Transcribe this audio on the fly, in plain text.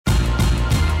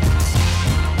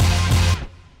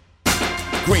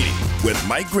Greeny with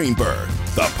Mike Greenberg,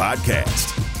 the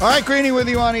podcast. All right, Greeny with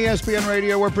you on ESPN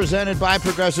Radio. We're presented by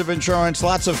Progressive Insurance.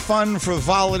 Lots of fun,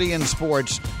 frivolity, and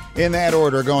sports in that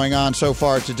order going on so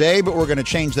far today, but we're going to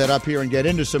change that up here and get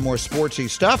into some more sportsy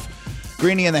stuff.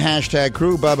 Greeny and the hashtag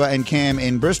crew, Bubba and Cam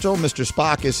in Bristol. Mr.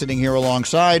 Spock is sitting here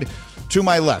alongside to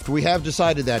my left. We have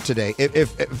decided that today.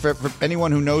 If for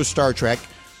anyone who knows Star Trek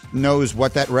knows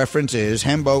what that reference is,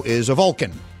 Hembo is a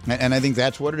Vulcan. And I think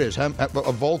that's what it is. A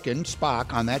Vulcan,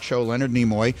 Spock, on that show, Leonard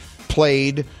Nimoy,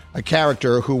 played a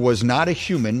character who was not a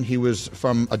human. He was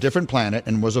from a different planet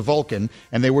and was a Vulcan,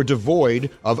 and they were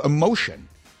devoid of emotion.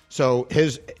 So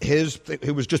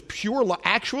it was just pure.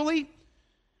 Actually,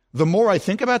 the more I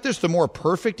think about this, the more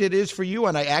perfect it is for you,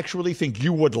 and I actually think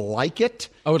you would like it.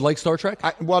 I would like Star Trek?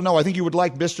 I think you would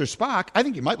like Mr. Spock. I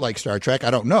think you might like Star Trek.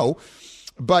 I don't know.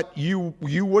 But you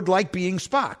would like being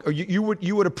Spock, or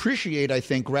you would appreciate, I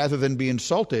think, rather than be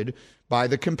insulted by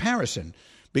the comparison,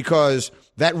 because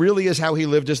that really is how he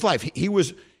lived his life. He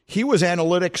was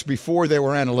analytics before there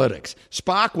were analytics.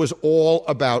 Spock was all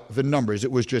about the numbers.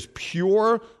 It was just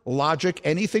pure logic.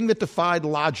 Anything that defied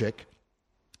logic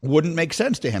wouldn't make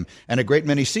sense to him. And a great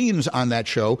many scenes on that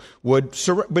show would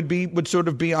sort of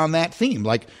be on that theme.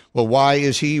 Like, well, why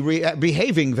is he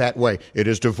behaving that way? It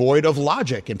is devoid of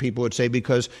logic. And people would say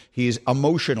because he's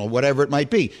emotional, whatever it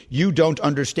might be. You don't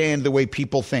understand the way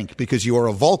people think because you are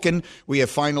a Vulcan. We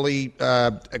have finally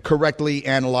correctly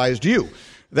analyzed you.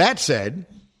 That said,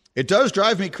 it does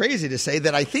drive me crazy to say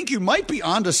that I think you might be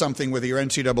onto something with your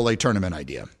NCAA tournament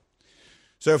idea.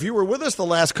 So if you were with us the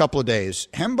last couple of days,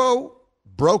 Hembo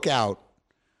broke out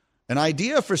an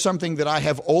idea for something that I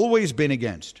have always been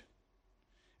against,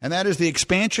 and that is the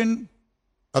expansion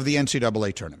of the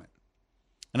NCAA tournament.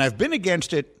 And I've been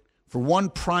against it for one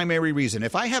primary reason.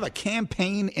 If I have a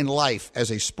campaign in life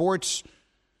as a sports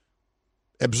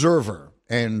observer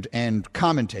and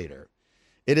commentator,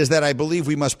 it is that I believe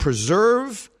we must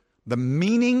preserve the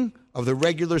meaning of the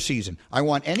regular season. I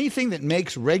want anything that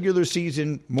makes regular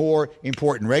season more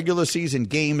important, regular season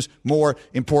games more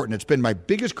important. It's been my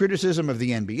biggest criticism of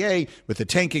the NBA with the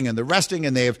tanking and the resting,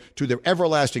 and they have, to their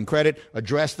everlasting credit,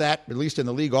 addressed that, at least in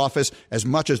the league office, as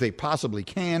much as they possibly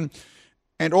can.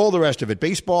 And all the rest of it.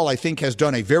 Baseball, I think, has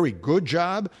done a very good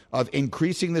job of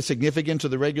increasing the significance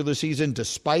of the regular season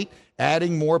despite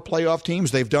adding more playoff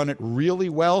teams. They've done it really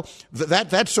well.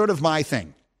 That's sort of my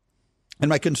thing. And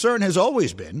my concern has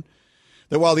always been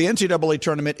that while the NCAA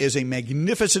tournament is a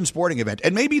magnificent sporting event,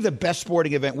 and maybe the best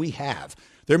sporting event we have,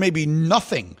 there may be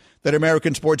nothing that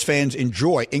American sports fans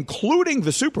enjoy, including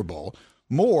the Super Bowl,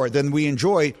 more than we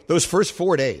enjoy those first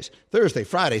 4 days, Thursday,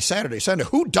 Friday, Saturday, Sunday.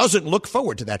 Who doesn't look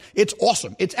forward to that? It's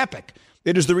awesome. It's epic.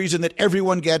 It is the reason that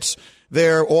everyone gets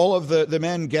all of the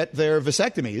men get their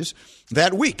vasectomies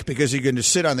that week, because you're going to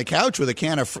sit on the couch with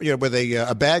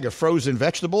a bag of frozen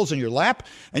vegetables in your lap,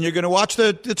 and you're going to watch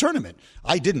the tournament.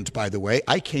 I didn't, by the way.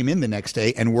 I came in the next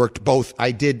day and worked both.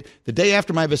 I did the day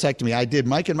after my vasectomy. I did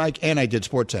Mike and Mike, and I did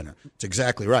SportsCenter. It's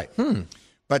exactly right.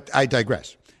 But I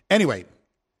digress. Anyway,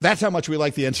 that's how much we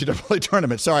like the NCAA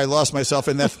tournament. Sorry, I lost myself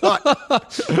in that thought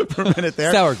for a minute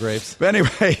there. Sour grapes. But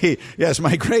anyway, yes,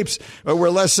 my grapes were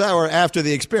less sour after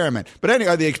the experiment. But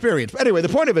anyway, the experience. But anyway, the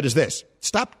point of it is this.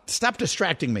 Stop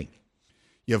distracting me,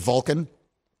 you Vulcan.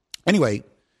 Anyway,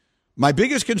 my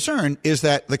biggest concern is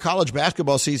that the college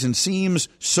basketball season seems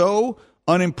so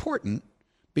unimportant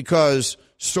because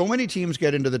so many teams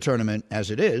get into the tournament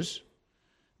as it is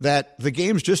that the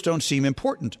games just don't seem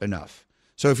important enough.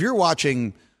 So if you're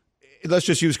watching, let's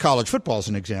just use college football as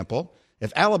an example.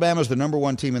 If Alabama's the number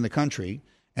one team in the country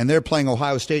and they're playing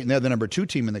Ohio State and they're the number two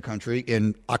team in the country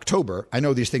in October, I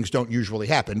know these things don't usually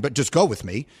happen, but just go with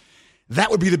me. That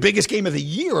would be the biggest game of the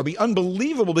year. It would be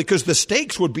unbelievable because the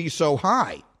stakes would be so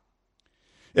high.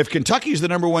 If Kentucky's the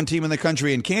number one team in the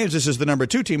country and Kansas is the number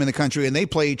two team in the country and they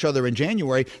play each other in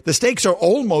January, the stakes are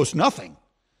almost nothing.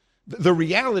 The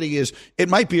reality is it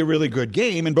might be a really good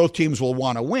game and both teams will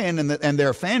want to win and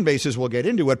their fan bases will get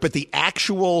into it, but the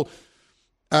actual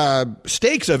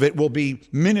stakes of it will be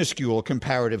minuscule,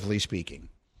 comparatively speaking.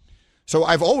 So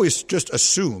I've always just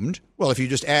assumed, well, if you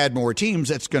just add more teams,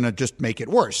 that's going to just make it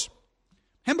worse.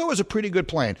 Hembo is a pretty good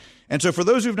plan. And so for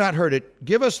those who've not heard it,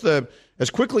 give us as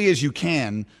quickly as you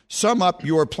can, sum up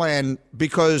your plan,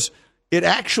 because it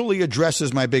actually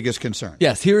addresses my biggest concern.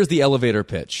 Yes, here's the elevator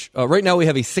pitch. Right now we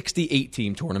have a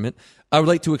 68-team tournament. I would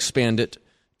like to expand it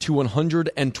to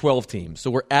 112 teams.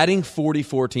 So we're adding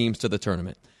 44 teams to the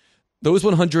tournament. Those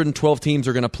 112 teams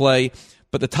are going to play,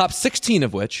 but the top 16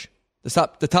 of which,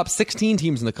 the top 16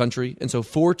 teams in the country, and so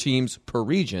 4 teams per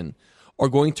region, are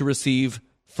going to receive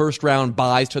first-round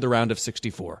buys to the round of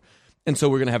 64. And so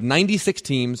we're going to have 96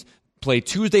 teams. play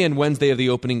Tuesday and Wednesday of the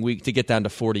opening week to get down to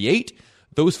 48.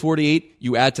 Those 48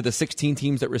 you add to the 16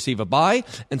 teams that receive a bye,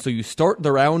 and so you start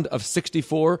the round of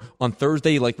 64 on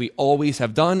Thursday like we always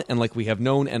have done and like we have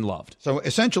known and loved. So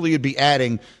essentially you'd be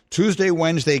adding Tuesday,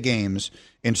 Wednesday games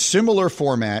in similar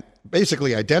format,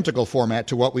 basically identical format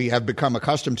to what we have become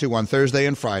accustomed to on Thursday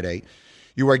and Friday.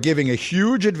 You are giving a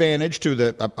huge advantage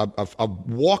to a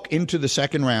walk into the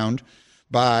second round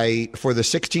for the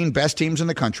 16 best teams in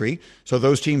the country. So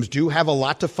those teams do have a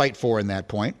lot to fight for in that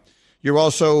point. You're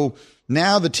also,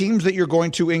 now the teams that you're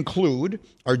going to include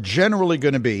are generally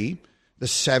going to be the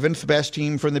 7th best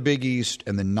team from the Big East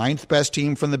and the 9th best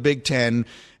team from the Big Ten.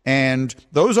 And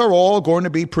those are all going to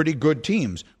be pretty good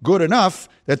teams. Good enough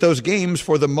that those games,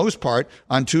 for the most part,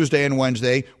 on Tuesday and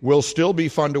Wednesday will still be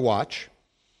fun to watch.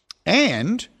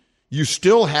 And you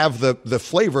still have the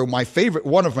flavor.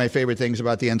 One of my favorite things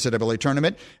about the NCAA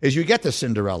tournament is you get the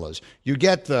Cinderellas. You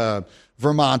get the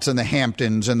Vermonts and the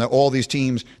Hamptons and all these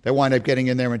teams that wind up getting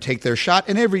in there and take their shot.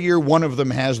 And every year, one of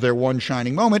them has their one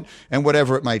shining moment, and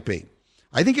whatever it might be.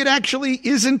 I think it actually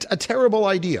isn't a terrible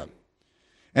idea.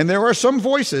 And there are some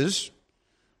voices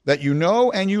that you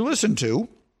know and you listen to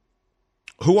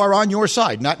who are on your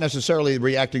side, not necessarily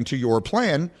reacting to your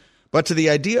plan, but to the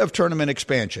idea of tournament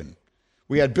expansion.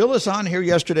 We had Billis on here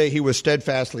yesterday. He was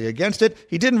steadfastly against it.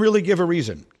 He didn't really give a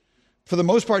reason. For the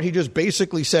most part, he just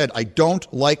basically said, I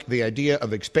don't like the idea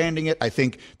of expanding it. I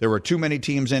think there were too many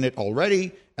teams in it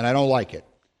already, and I don't like it.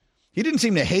 He didn't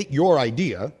seem to hate your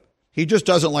idea. He just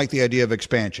doesn't like the idea of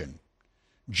expansion.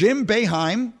 Jim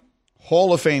Boeheim,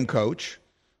 Hall of Fame coach,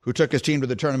 who took his team to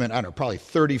the tournament, I don't know, probably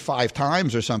 35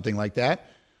 times or something like that,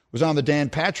 was on the Dan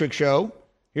Patrick Show.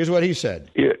 Here's what he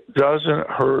said. It doesn't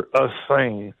hurt a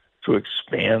thing to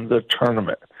expand the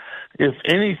tournament. If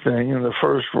anything, in the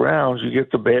first rounds, you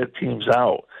get the bad teams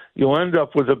out. You'll end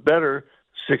up with a better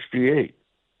 68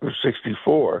 or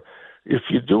 64 if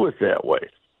you do it that way.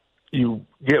 You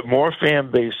get more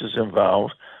fan bases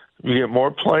involved, you get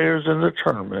more players in the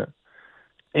tournament,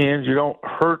 and you don't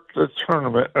hurt the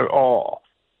tournament at all.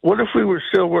 What if we were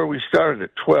still where we started at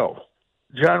 12?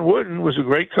 John Wooden was a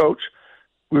great coach.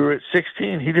 We were at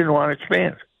 16. He didn't want to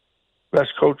expand.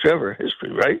 Best coach ever in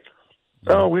history, right?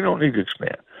 Oh, we don't need to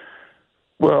expand.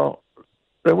 Well,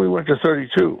 then we went to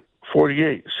 32,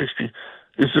 48, 60.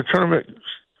 Is the tournament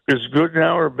as good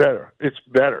now or better? It's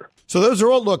better. So those are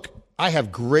all, look, I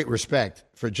have great respect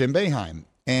for Jim Boeheim,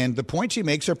 and the points he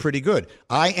makes are pretty good.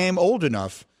 I am old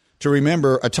enough to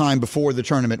remember a time before the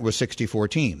tournament was 64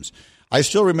 teams. I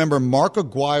still remember Mark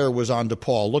Aguirre was on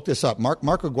DePaul. Look this up.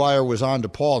 Mark Aguirre was on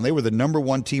DePaul, and they were the number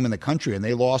one team in the country, and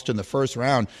they lost in the first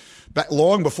round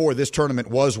long before this tournament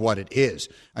was what it is.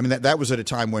 I mean, that was at a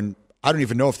time when I don't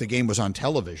even know if the game was on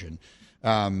television,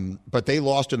 but they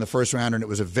lost in the first round, and it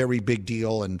was a very big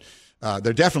deal, and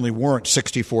there definitely weren't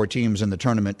 64 teams in the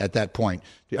tournament at that point.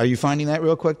 Are you finding that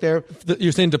real quick there?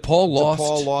 You're saying DePaul lost?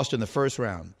 DePaul lost in the first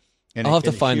round. I'll have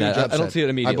to find that. I don't see it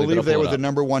immediately. I believe they were the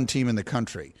number one team in the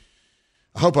country.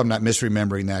 I hope I'm not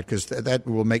misremembering that, because that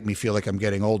will make me feel like I'm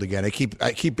getting old again. I'm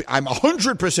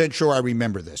 100% sure I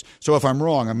remember this. So if I'm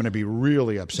wrong, I'm going to be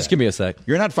really upset. Just give me a sec.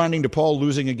 You're not finding DePaul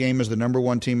losing a game as the number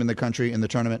one team in the country in the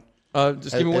tournament?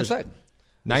 Just give me one sec.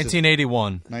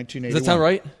 1981. 1981. Does that sound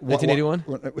right?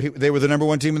 1981? They were the number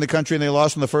one team in the country and they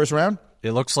lost in the first round?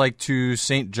 It looks like to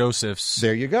St. Joseph's.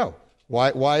 There you go.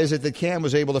 Why is it that Cam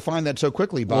was able to find that so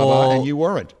quickly, Baba, and you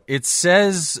weren't? It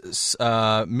says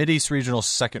Mideast Regional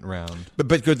second round. But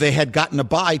they had gotten a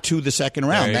bye to the second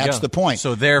round. That's the point.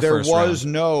 So there was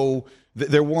no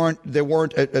there weren't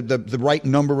the right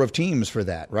number of teams for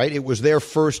that, right? It was their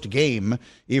first game,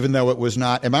 even though it was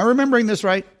not. Am I remembering this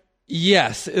right?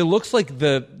 Yes, it looks like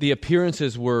the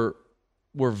appearances were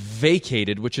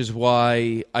vacated, which is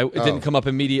why it didn't come up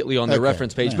immediately on the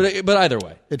reference page. Yeah. But either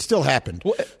way, it still happened.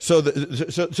 Well, so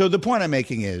the point I'm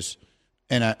making is,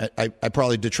 and I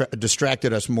probably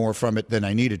distracted us more from it than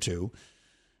I needed to,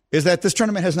 is that this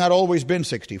tournament has not always been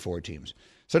 64 teams.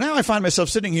 So now I find myself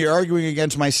sitting here arguing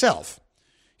against myself.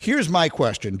 Here's my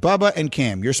question, Bubba and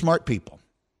Cam, you're smart people.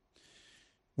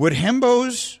 Would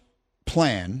Hembo's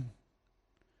plan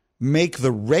make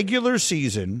the regular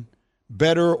season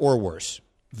better or worse?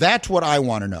 That's what I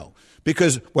want to know.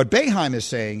 Because what Boeheim is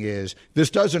saying is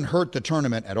this doesn't hurt the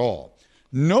tournament at all.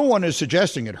 No one is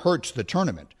suggesting it hurts the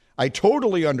tournament. I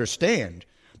totally understand.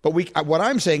 But what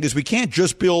I'm saying is we can't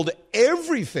just build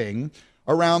everything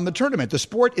around the tournament. The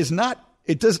sport is not,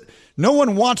 no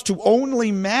one wants to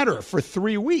only matter for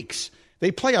 3 weeks.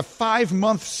 They play a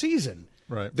 5-month season.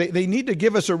 Right. They need to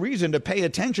give us a reason to pay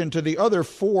attention to the other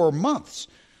 4 months.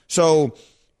 So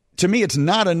to me, it's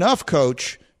not enough,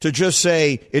 Coach, to just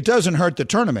say it doesn't hurt the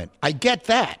tournament. I get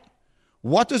that.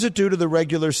 what does it do to the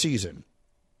regular season?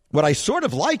 What I sort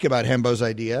of like about Hembo's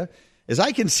idea is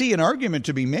I can see an argument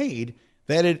to be made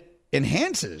that it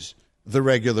enhances the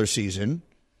regular season.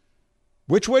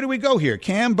 Which way do we go here?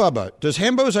 Cam, Bubba, does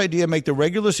Hembo's idea make the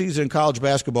regular season in college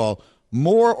basketball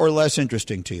more or less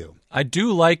interesting to you? I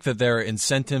do like that there are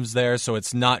incentives there, so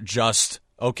it's not just,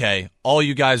 okay, all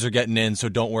you guys are getting in, so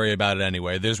don't worry about it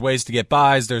anyway. There's ways to get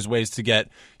buys. There's ways to get,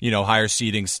 higher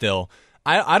seeding still.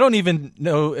 I don't even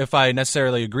know if I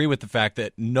necessarily agree with the fact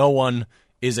that no one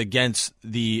is against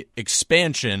the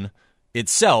expansion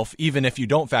itself, even if you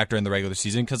don't factor in the regular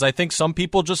season, because I think some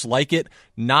people just like it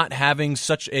not having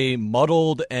such a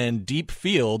muddled and deep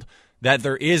field, that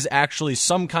there is actually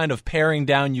some kind of paring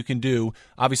down you can do.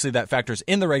 Obviously, that factors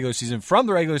in the regular season, from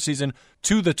the regular season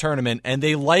to the tournament, and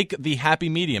they like the happy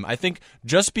medium. I think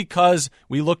just because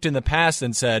we looked in the past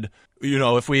and said,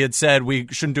 if we had said we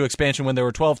shouldn't do expansion when there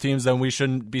were 12 teams, then we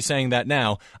shouldn't be saying that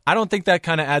now. I don't think that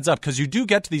kind of adds up, because you do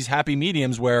get to these happy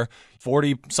mediums where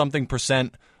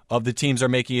 40-something% of the teams are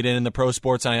making it in the pro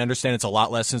sports, and I understand it's a lot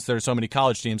less since there are so many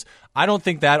college teams. I don't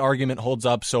think that argument holds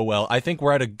up so well. I think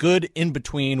we're at a good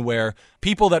in-between where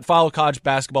people that follow college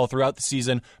basketball throughout the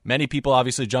season, many people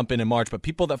obviously jump in March, but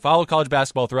people that follow college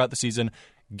basketball throughout the season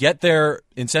get their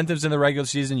incentives in the regular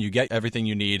season, you get everything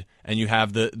you need, and you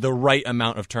have the right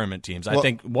amount of tournament teams. I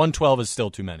think 112 is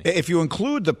still too many. If you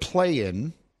include the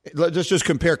play-in, let's just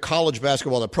compare college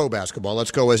basketball to pro basketball.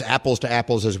 Let's go as apples to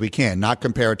apples as we can, not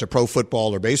compare it to pro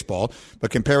football or baseball,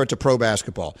 but compare it to pro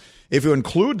basketball. If you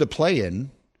include the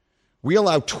play-in, we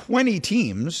allow 20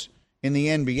 teams in the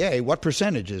NBA. What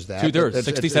percentage is that? 2/3,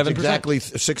 67%. Exactly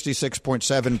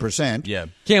 66.7%. Yeah.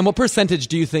 Cam, what percentage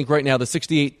do you think right now the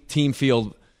 68-team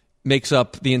field makes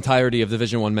up the entirety of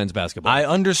Division I men's basketball? I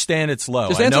understand it's low.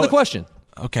 Just answer the question.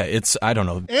 Okay, I don't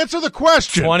know. Answer the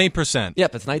question. 20%.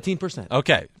 Yep, it's 19%.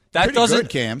 Okay. That Pretty doesn't good,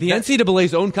 Cam. The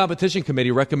NCAA's own competition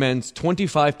committee recommends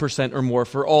 25% or more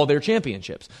for all their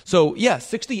championships. So,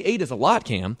 68 is a lot,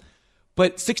 Cam,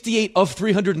 but 68 of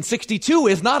 362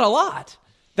 is not a lot.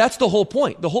 That's the whole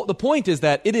point. The point is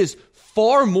that it is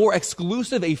far more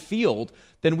exclusive a field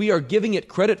than we are giving it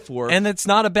credit for. And it's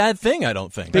not a bad thing, I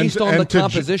don't think. Based on the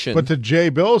composition. But to Jay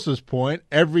Bills' point,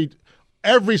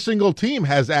 every single team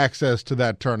has access to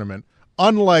that tournament.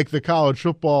 Unlike the college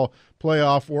football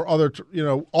playoff or other,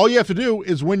 all you have to do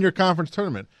is win your conference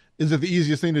tournament. Is it the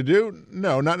easiest thing to do?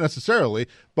 No, not necessarily.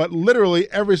 But literally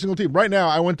every single team. Right now,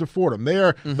 I went to Fordham. They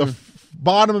are the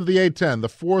bottom of the A-10, the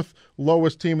fourth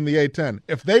lowest team in the A-10.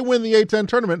 If they win the A-10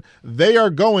 tournament, they are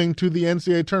going to the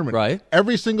NCAA tournament. Right.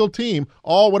 Every single team,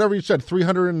 whatever you said,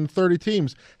 330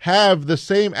 teams, have the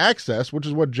same access, which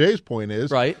is what Jay's point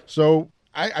is. Right. So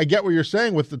I get what you're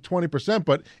saying with the 20%,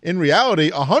 but in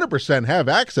reality, 100% have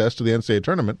access to the NCAA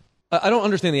tournament. I don't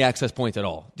understand the access point at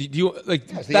all. Do you like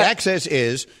The access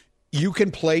is you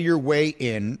can play your way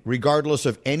in regardless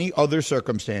of any other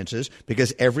circumstances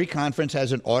because every conference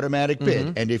has an automatic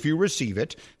bid. And if you receive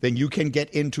it, then you can get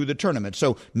into the tournament.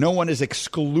 So no one is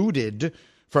excluded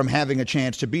from having a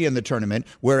chance to be in the tournament,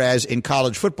 whereas in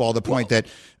college football, the point that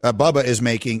Bubba is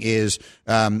making is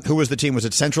who was the team? Was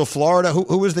it Central Florida?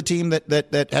 Who was the team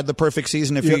that had the perfect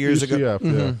season a few years ago?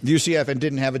 UCF, and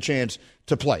didn't have a chance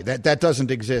to play. That doesn't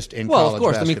exist in college of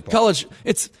course. basketball. College.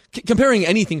 It's comparing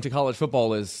anything to college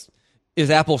football is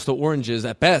apples to oranges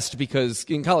at best, because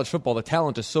in college football the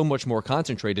talent is so much more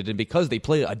concentrated, and because they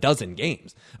play a dozen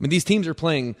games. I mean, these teams are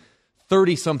playing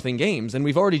 30-something games, and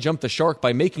we've already jumped the shark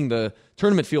by making the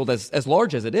tournament field as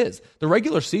large as it is. The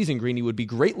regular season, Greeny, would be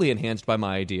greatly enhanced by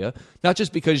my idea, not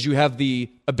just because you have the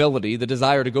ability, the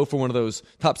desire to go for one of those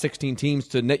top 16 teams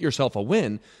to net yourself a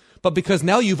win, but because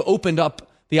now you've opened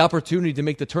up the opportunity to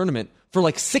make the tournament for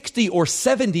like 60 or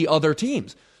 70 other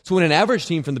teams. So when an average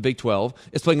team from the Big 12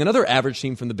 is playing another average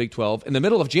team from the Big 12 in the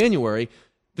middle of January,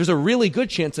 there's a really good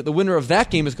chance that the winner of that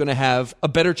game is going to have a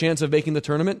better chance of making the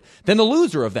tournament than the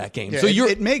loser of that game. Yeah, so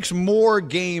it makes more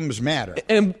games matter.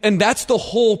 And that's the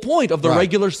whole point of the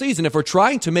regular season. If we're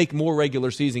trying to make more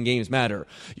regular season games matter,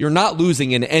 you're not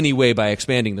losing in any way by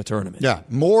expanding the tournament. Yeah,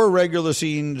 more regular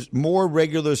season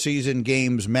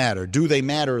games matter. Do they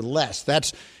matter less?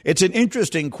 It's an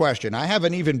interesting question. I have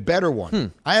an even better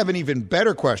one. I have an even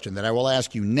better question that I will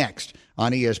ask you next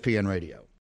on ESPN Radio.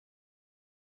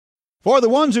 For the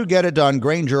ones who get it done,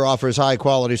 Grainger offers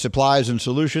high-quality supplies and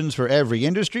solutions for every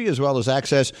industry, as well as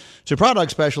access to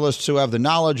product specialists who have the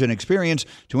knowledge and experience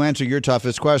to answer your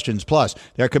toughest questions. Plus,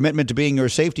 their commitment to being your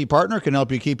safety partner can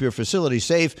help you keep your facility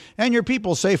safe and your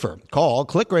people safer. Call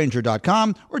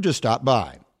clickgrainger.com or just stop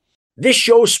by. This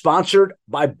show is sponsored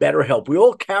by BetterHelp. We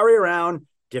all carry around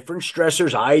different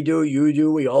stressors. I do, you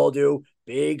do, we all do.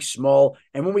 big, small,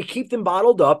 and when we keep them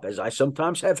bottled up, as I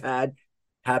sometimes have had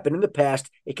happen in the past,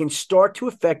 it can start to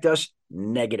affect us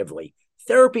negatively.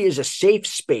 Therapy is a safe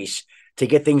space to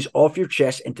get things off your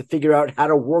chest and to figure out how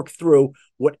to work through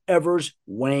whatever's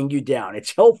weighing you down.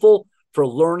 It's helpful for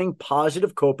learning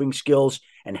positive coping skills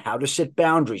and how to set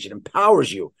boundaries. It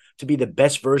empowers you to be the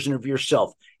best version of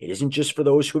yourself. It isn't just for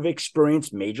those who have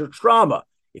experienced major trauma.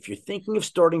 If you're thinking of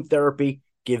starting therapy,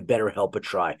 give BetterHelp a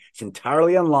try. It's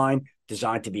entirely online,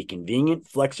 designed to be convenient,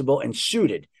 flexible, and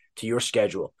suited to your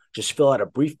schedule. Just fill out a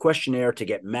brief questionnaire to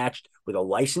get matched with a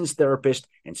licensed therapist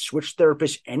and switch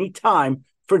therapists anytime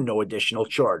for no additional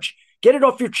charge. Get it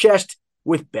off your chest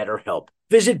with BetterHelp.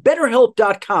 Visit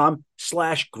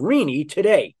BetterHelp.com/Greeny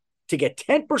today to get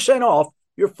 10% off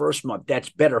your first month. That's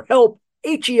BetterHelp,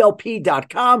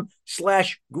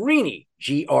 HELP.com/Greeny,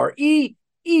 GREENY.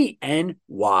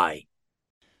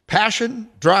 Passion,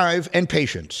 drive, and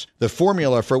patience. The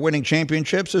formula for winning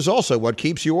championships is also what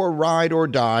keeps your ride or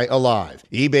die alive.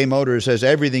 eBay Motors has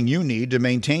everything you need to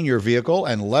maintain your vehicle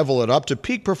and level it up to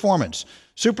peak performance.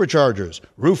 Superchargers,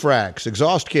 roof racks,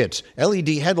 exhaust kits,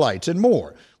 LED headlights, and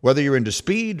more. Whether you're into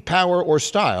speed, power, or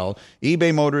style,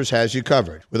 eBay Motors has you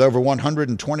covered. With over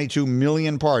 122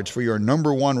 million parts for your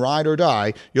number one ride or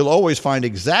die, you'll always find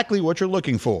exactly what you're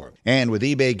looking for. And with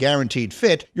eBay Guaranteed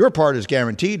Fit, your part is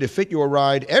guaranteed to fit your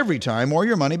ride every time or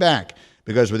your money back.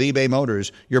 Because with eBay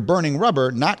Motors, you're burning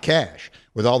rubber, not cash.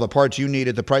 With all the parts you need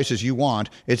at the prices you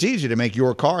want, it's easy to make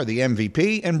your car the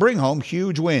MVP and bring home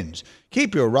huge wins.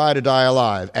 Keep your ride or die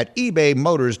alive at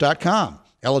ebaymotors.com.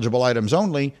 Eligible items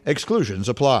only. Exclusions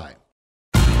apply.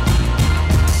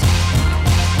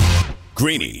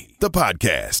 Greeny, the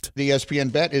podcast.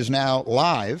 ESPN Bet is now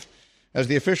live as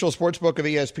the official sportsbook of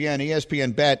ESPN.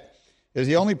 ESPN Bet is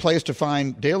the only place to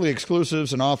find daily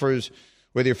exclusives and offers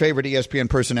with your favorite ESPN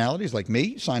personalities like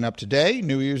me. Sign up today.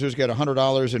 New users get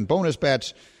 $100 in bonus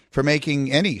bets for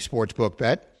making any sportsbook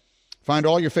bet. Find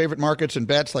all your favorite markets and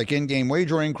bets like in-game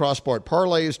wagering, cross-sport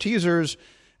parlays, teasers,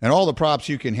 and all the props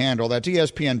you can handle. That's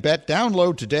ESPN Bet.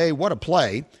 Download today. What a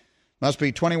play. Must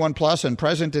be 21 plus and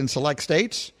present in select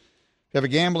states. If you have a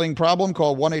gambling problem,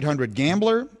 call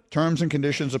 1-800-GAMBLER. Terms and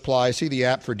conditions apply. See the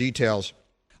app for details.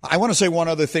 I want to say one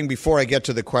other thing before I get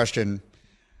to the question.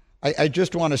 I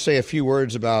just want to say a few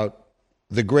words about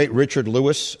the great Richard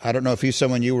Lewis. I don't know if he's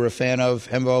someone you were a fan of,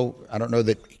 Hembo. I don't know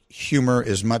that humor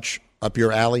is much up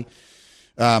your alley.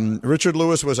 Richard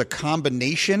Lewis was a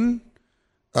combination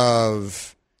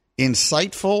of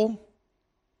insightful,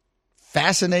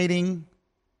 fascinating,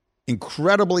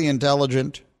 incredibly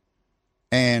intelligent,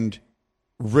 and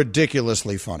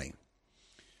ridiculously funny.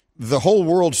 The whole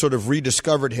world sort of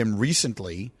rediscovered him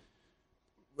recently,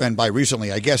 and by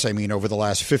recently, I guess I mean over the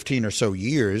last 15 or so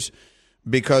years,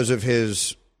 because of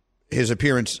his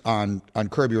appearance on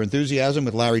Curb Your Enthusiasm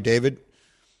with Larry David,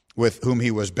 with whom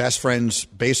he was best friends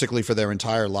basically for their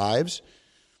entire lives.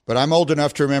 But I'm old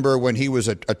enough to remember when he was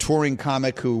a touring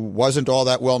comic who wasn't all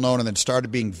that well known and then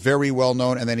started being very well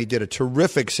known, and then he did a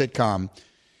terrific sitcom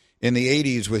in the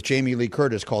 80s with Jamie Lee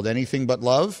Curtis called Anything But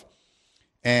Love,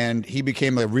 and he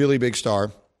became a really big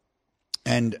star.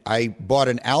 And I bought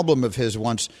an album of his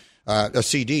once, a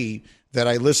CD that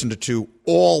I listened to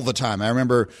all the time. I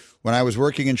remember when I was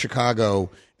working in Chicago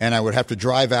and I would have to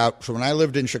drive out. So when I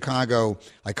lived in Chicago,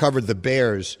 I covered the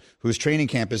Bears, whose training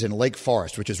camp is in Lake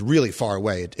Forest, which is really far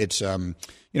away. It's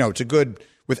a good,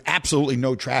 with absolutely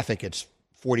no traffic, it's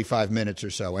 45 minutes or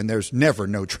so. And there's never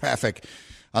no traffic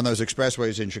on those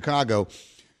expressways in Chicago.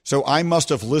 So I must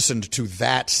have listened to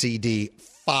that CD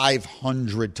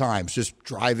 500 times, just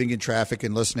driving in traffic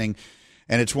and listening.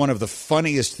 And it's one of the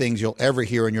funniest things you'll ever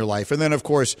hear in your life. And then, of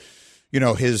course,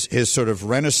 his sort of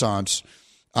renaissance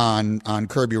on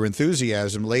Curb Your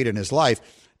Enthusiasm late in his life.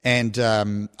 And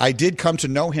I did come to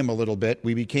know him a little bit.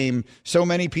 We became, so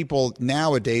many people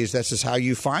nowadays, that's just how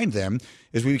you find them,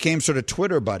 is we became sort of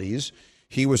Twitter buddies.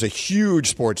 He was a huge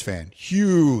sports fan,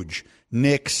 huge.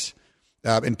 Knicks,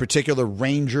 in particular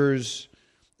Rangers,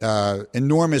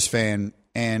 enormous fan,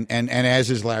 and as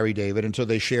is Larry David. And so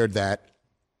they shared that.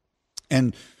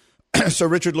 And so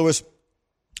Richard Lewis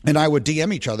and I would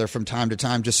DM each other from time to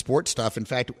time, just sports stuff. In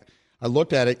fact, I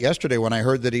looked at it yesterday when I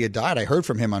heard that he had died. I heard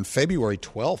from him on February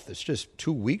 12th. It's just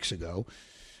 2 weeks ago.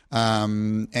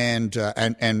 And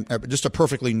just a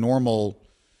perfectly normal,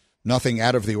 nothing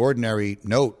out of the ordinary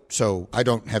note. So I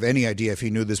don't have any idea if he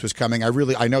knew this was coming.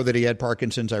 I know that he had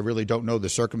Parkinson's. I really don't know the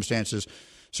circumstances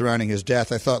surrounding his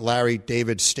death. I thought Larry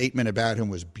David's statement about him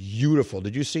was beautiful.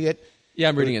 Did you see it? Yeah,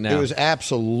 I'm reading it now. It was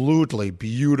absolutely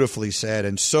beautifully said,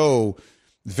 and so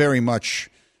very much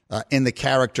in the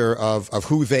character of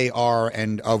who they are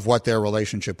and of what their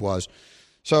relationship was.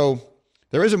 So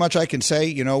there isn't much I can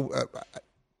say.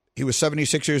 He was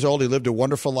 76 years old. He lived a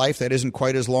wonderful life. That isn't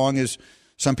quite as long as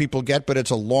some people get, but it's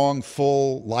a long,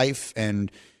 full life,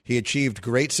 and he achieved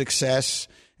great success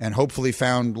and hopefully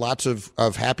found lots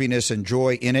of happiness and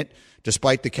joy in it,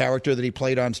 despite the character that he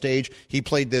played on stage. He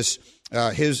played this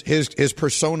his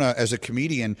persona as a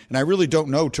comedian, and I really don't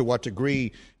know to what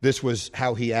degree this was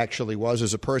how he actually was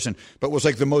as a person, but was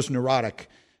like the most neurotic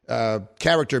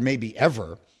character maybe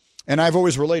ever. And I've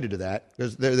always related to that.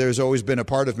 There's always been a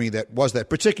part of me that was that,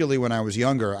 particularly when I was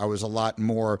younger. I was a lot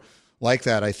more like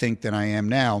that, I think, than I am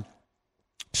now.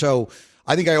 So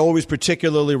I think I always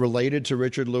particularly related to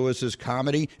Richard Lewis's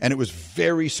comedy, and it was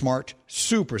very smart,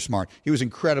 super smart. He was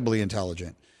incredibly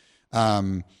intelligent.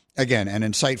 Again, and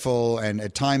insightful, and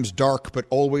at times dark, but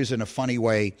always in a funny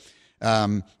way.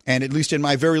 And at least in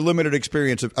my very limited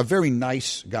experience, a very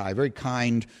nice guy, very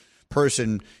kind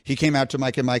person. He came out to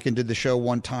Mike and Mike and did the show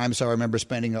one time, so I remember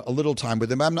spending a little time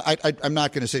with him. I'm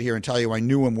not going to sit here and tell you I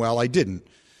knew him well. I didn't.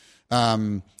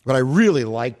 But I really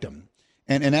liked him.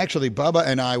 And actually, Bubba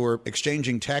and I were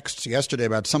exchanging texts yesterday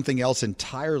about something else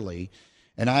entirely,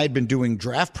 and I had been doing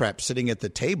draft prep sitting at the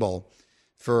table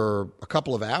for a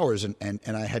couple of hours, and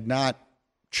I had not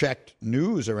checked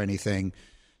news or anything.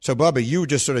 So, Bubba, you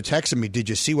just sort of texted me, did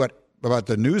you see what about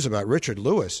the news about Richard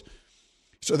Lewis?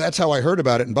 So that's how I heard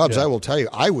about it. And, Bubs, I will tell you,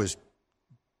 I was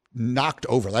knocked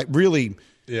over. Like, really,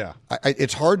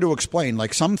 it's hard to explain.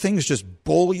 Like, some things just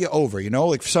bowl you over,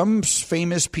 Like, some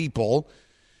famous people,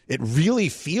 it really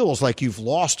feels like you've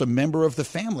lost a member of the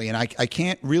family. And I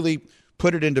can't really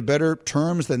put it into better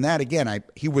terms than that. Again,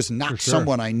 he was not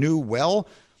someone I knew well,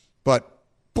 but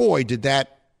boy,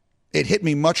 it hit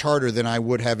me much harder than I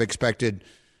would have expected,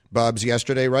 Bubs,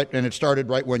 yesterday, right? And it started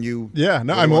right when you... Yeah,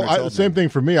 no, same thing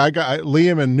for me.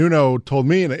 Liam and Nuno told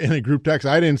me in a group text.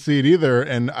 I didn't see it either.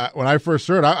 And when I first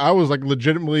heard, I was like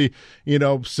legitimately,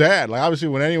 sad. Like, obviously,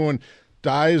 when anyone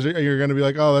dies, you're going to be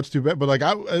like, oh, that's too bad. But like,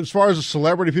 as far as the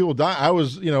celebrity people die, I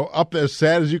was, up as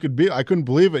sad as you could be. I couldn't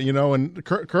believe it, And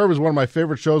Curb is one of my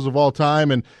favorite shows of all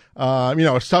time. And,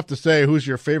 it's tough to say who's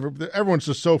your favorite. Everyone's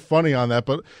just so funny on that.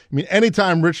 But I mean,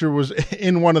 anytime Richard was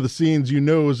in one of the scenes, it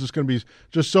was just going to be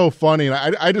just so funny.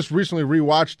 And I just recently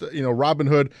rewatched, Robin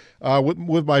Hood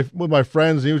with my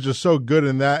friends. And he was just so good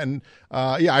in that. And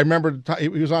I remember he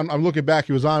was on. I'm looking back.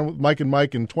 He was on with Mike and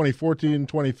Mike in 2014,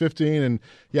 2015, and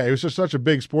he was just such a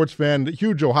big sports fan,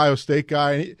 huge Ohio State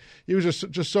guy. And he was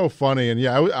just so funny. And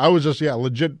I was just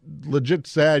legit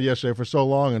sad yesterday for so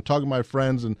long, and talking to my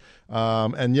friends and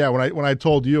when I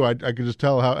told you, I could just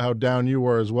tell how down you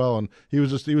were as well. And he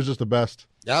was just the best.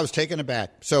 Yeah, I was taken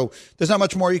aback. So there's not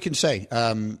much more you can say,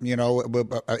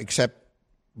 except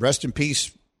rest in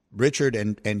peace, Richard,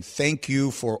 and thank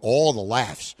you for all the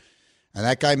laughs. And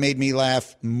that guy made me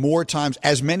laugh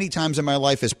as many times in my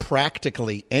life as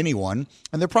practically anyone.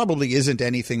 And there probably isn't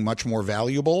anything much more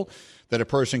valuable that a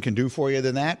person can do for you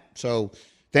than that. So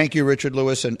thank you, Richard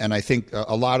Lewis. And I think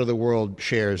a lot of the world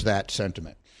shares that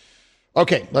sentiment.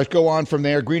 Okay, let's go on from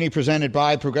there. Greeny presented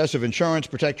by Progressive Insurance.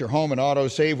 Protect your home and auto.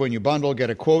 Save when you bundle. Get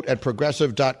a quote at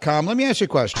Progressive.com. Let me ask you a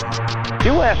question.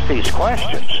 You ask these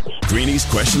questions. Greeny's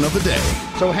question of the day.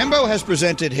 So Hembo has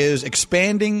presented his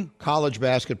expanding college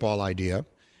basketball idea,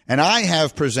 and I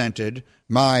have presented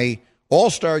my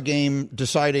All-Star game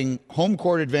deciding home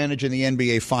court advantage in the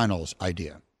NBA Finals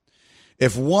idea.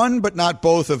 If one but not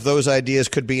both of those ideas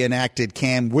could be enacted,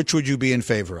 Cam, which would you be in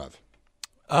favor of?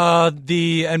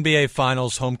 The NBA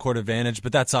Finals home court advantage,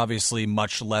 but that's obviously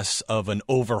much less of an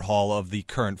overhaul of the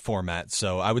current format.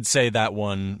 So I would say that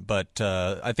one, but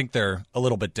I think they're a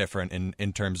little bit different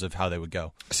in terms of how they would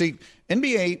go. See,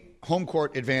 NBA home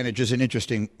court advantage is an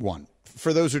interesting one.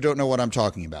 For those who don't know what I'm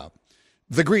talking about,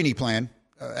 the Greeny plan,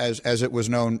 as it was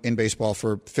known in baseball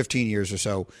for 15 years or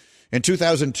so, in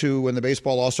 2002, when the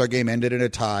baseball All-Star game ended in a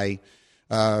tie,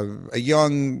 a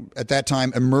young, at that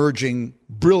time, emerging,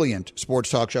 brilliant sports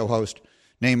talk show host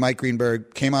named Mike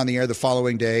Greenberg came on the air the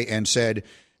following day and said,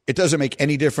 it doesn't make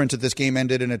any difference that this game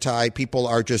ended in a tie. People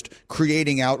are just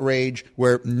creating outrage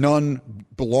where none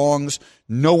belongs.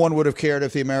 No one would have cared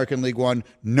if the American League won.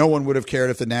 No one would have cared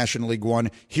if the National League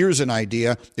won. Here's an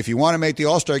idea. If you want to make the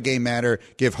All-Star game matter,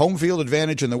 give home field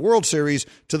advantage in the World Series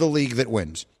to the league that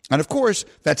wins. And, of course,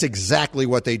 that's exactly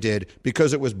what they did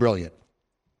because it was brilliant.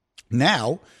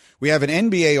 Now, we have an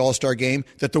NBA All-Star game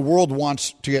that the world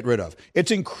wants to get rid of.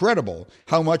 It's incredible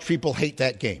how much people hate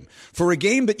that game. For a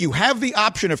game that you have the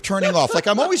option of turning off. Like,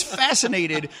 I'm always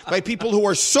fascinated by people who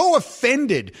are so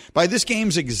offended by this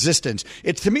game's existence.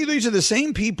 To me, these are the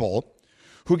same people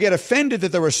who get offended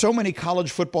that there are so many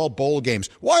college football bowl games.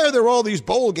 Why are there all these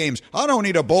bowl games? I don't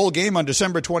need a bowl game on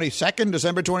December 22nd,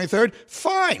 December 23rd.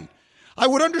 Fine. I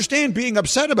would understand being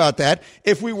upset about that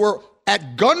if we were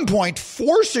at gunpoint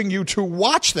forcing you to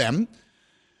watch them,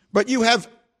 but you have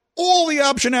all the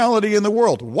optionality in the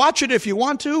world. Watch it if you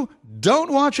want to.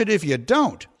 Don't watch it if you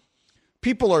don't.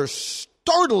 People are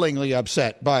startlingly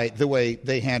upset by the way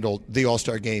they handled the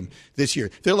All-Star game this year.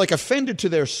 They're like offended to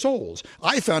their souls.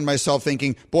 I found myself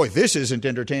thinking, boy, this isn't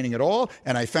entertaining at all,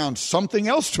 and I found something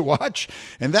else to watch,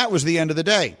 and that was the end of the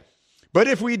day. But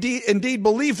if we indeed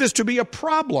believe this to be a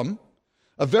problem,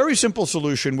 a very simple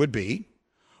solution would be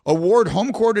award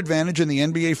home court advantage in the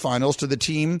NBA Finals to the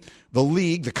team, the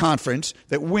league, the conference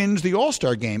that wins the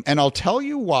All-Star game. And I'll tell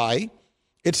you why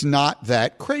it's not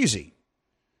that crazy.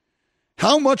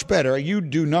 How much better, you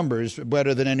do numbers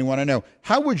better than anyone I know,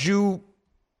 how would you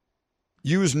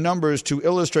use numbers to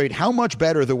illustrate how much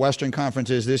better the Western Conference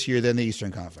is this year than the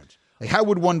Eastern Conference? Like, how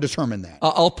would one determine that?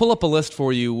 I'll pull up a list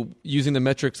for you using the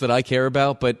metrics that I care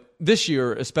about, but this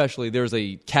year especially, there's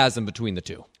a chasm between the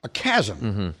two. A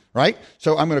chasm, right?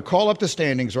 So I'm going to call up the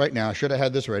standings right now. I should have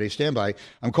had this ready. Stand by.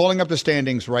 I'm calling up the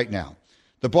standings right now.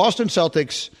 The Boston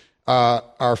Celtics are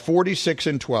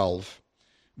 46-12.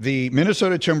 The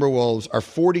Minnesota Timberwolves are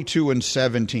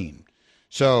 42-17.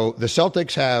 So the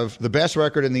Celtics have the best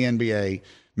record in the NBA.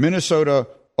 Minnesota,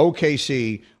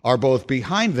 OKC are both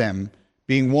behind them,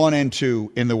 being 1 and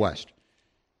 2 in the West.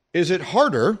 Is it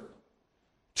harder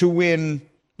to win?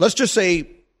 Let's just say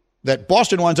that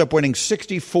Boston winds up winning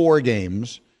 64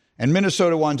 games and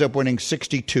Minnesota winds up winning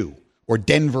 62, or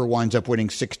Denver winds up winning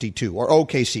 62, or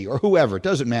OKC, or whoever. It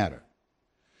doesn't matter.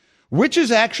 Which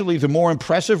is actually the more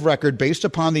impressive record based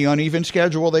upon the uneven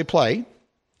schedule they play?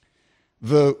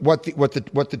 What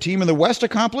the team in the West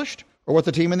accomplished, or what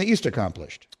the team in the East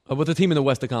accomplished? What the team in the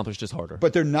West accomplished is harder.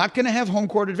 But they're not going to have home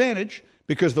court advantage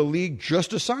because the league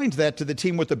just assigns that to the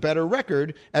team with the better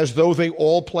record as though they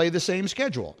all play the same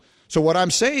schedule. So what I'm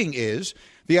saying is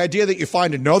the idea that you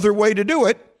find another way to do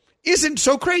it isn't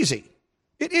so crazy.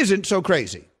 It isn't so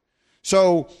crazy.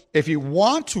 So if you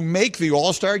want to make the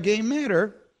All-Star game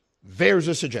matter, there's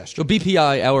a suggestion. So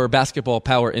BPI, our basketball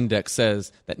power index,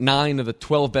 says that 9 of the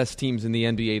 12 best teams in the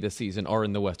NBA this season are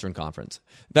in the Western Conference.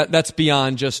 That's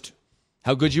beyond just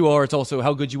how good you are. It's also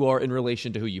how good you are in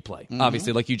relation to who you play.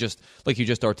 Obviously, like you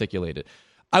just articulated.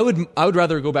 I would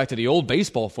rather go back to the old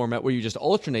baseball format where you just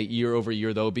alternate year over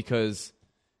year, though, because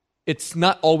it's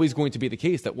not always going to be the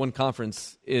case that one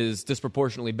conference is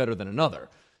disproportionately better than another.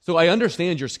 So I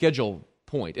understand your schedule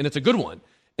point, and it's a good one,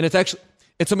 and it's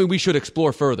something we should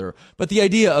explore further. But the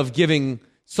idea of giving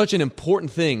such an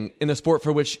important thing in a sport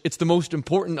for which it's the most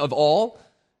important of all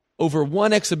over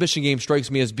one exhibition game strikes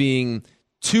me as being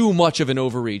too much of an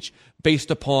overreach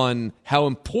based upon how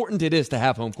important it is to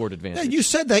have home court advantage. Yeah, you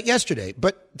said that yesterday,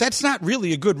 but that's not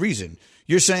really a good reason.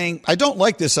 You're saying, I don't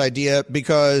like this idea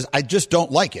because I just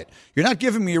don't like it. You're not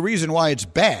giving me a reason why it's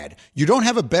bad. You don't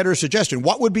have a better suggestion.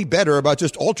 What would be better about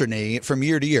just alternating it from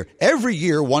year to year? Every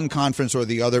year, one conference or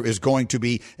the other is going to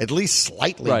be at least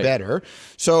slightly better.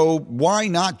 So why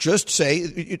not just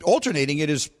say alternating it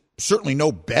is certainly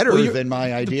no better than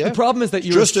my idea. The problem is that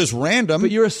you're just as random.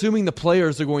 But you're assuming the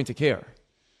players are going to care.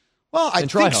 Well, I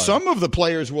think some of the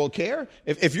players will care.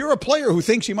 If you're a player who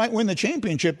thinks you might win the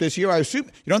championship this year, I assume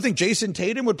you don't think Jason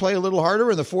Tatum would play a little harder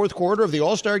in the fourth quarter of the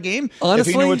All-Star game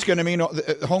honestly, if he knew it's going to mean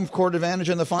home court advantage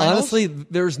in the finals? Honestly,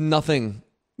 there's nothing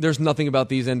about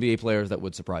these NBA players that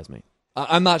would surprise me.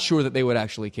 I'm not sure that they would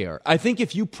actually care. I think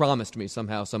if you promised me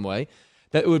somehow, some way,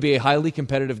 that it would be a highly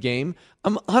competitive game,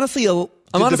 Did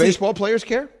the baseball players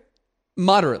care?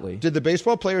 Moderately. Did the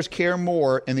baseball players care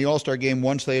more in the All-Star game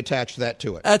once they attached that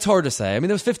to it? That's hard to say. I mean,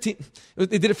 they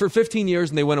did it for 15 years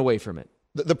and they went away from it.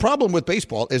 The problem with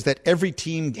baseball is that every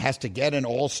team has to get an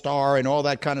all-star and all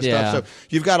that kind of stuff. So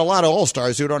you've got a lot of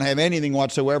all-stars who don't have anything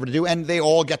whatsoever to do, and they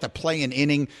all get to play an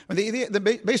inning.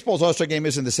 The baseball's all-star game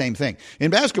isn't the same thing.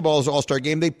 In basketball's all-star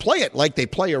game, they play it like they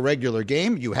play a regular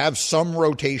game. You have some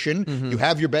rotation. You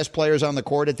have your best players on the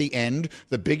court at the end,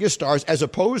 the biggest stars, as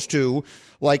opposed to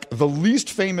like the least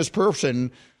famous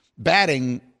person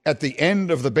batting at the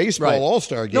end of the baseball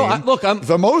All-Star game.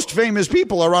 The most famous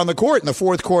people are on the court in the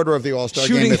fourth quarter of the All-Star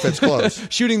game if it's close.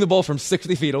 Shooting the ball from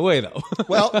 60 feet away, though.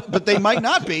 Well, but they might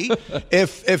not be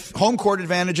if home court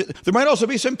advantage. There might also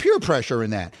be some peer pressure in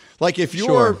that. Like if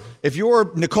you're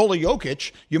Nikola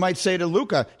Jokic, you might say to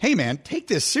Luka, "Hey man, take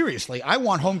this seriously. I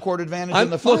want home court advantage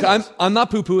in the finals." Look, I'm not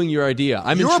poo-pooing your idea.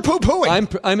 You're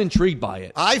poo-pooing. I'm intrigued by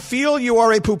it. I feel you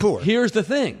are a poo-pooer. Here's the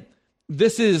thing.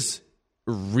 This is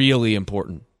really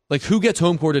important. Like, who gets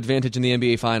home court advantage in the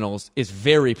NBA Finals is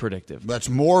very predictive. That's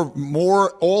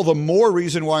all the more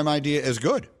reason why my idea is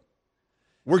good.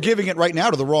 We're giving it right now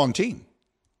to the wrong team.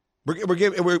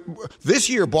 This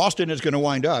year, Boston is going to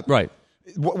wind up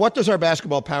What does our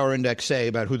basketball power index say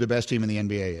about who the best team in the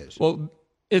NBA is? Well,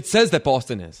 it says that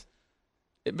Boston is.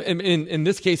 In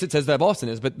this case, it says that Boston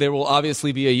is, but there will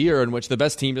obviously be a year in which the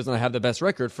best team doesn't have the best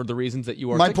record for the reasons that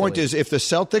you articulated. My point is, if the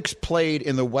Celtics played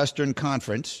in the Western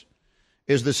Conference,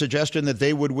 is the suggestion that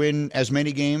they would win as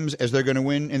many games as they're going to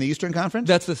win in the Eastern Conference?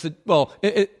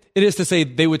 It is to say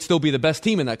they would still be the best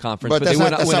team in that conference, but that's they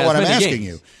would not, not that's win not what as I'm many asking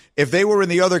games. you. If they were in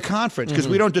the other conference, because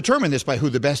we don't determine this by who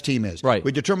the best team is. Right.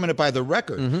 We determine it by the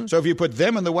record. So if you put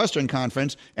them in the Western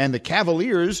Conference and the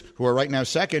Cavaliers, who are right now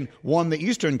second, won the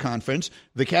Eastern Conference,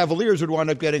 the Cavaliers would wind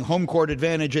up getting home court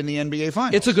advantage in the NBA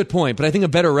Finals. It's a good point, but I think a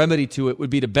better remedy to it would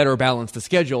be to better balance the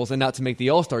schedules and not to make the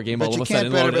All-Star game all of a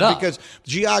sudden load it up. Because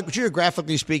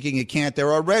geographically speaking, you can't.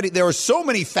 There are so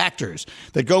many factors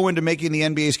that go into making the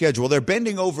NBA schedule. They're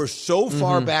bending over so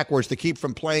far backwards to keep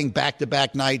from playing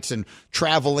back-to-back nights and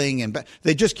traveling, and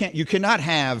they just can't. You cannot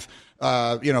have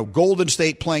Golden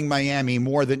State playing Miami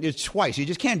more than it's twice. You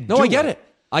just can't. No, I get it.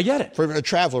 I get it for a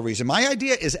travel reason. My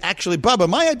idea is actually, Bubba.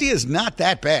 My idea is not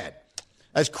that bad.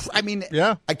 I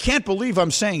can't believe I'm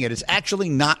saying it. It's actually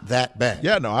not that bad.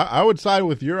 Yeah, no, I would side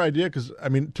with your idea because,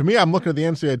 to me, I'm looking at the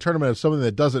NCAA tournament as something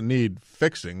that doesn't need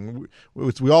fixing.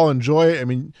 We all enjoy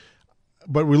it.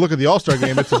 But we look at the All-Star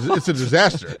game, it's a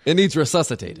disaster. It needs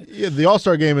resuscitated. Yeah, the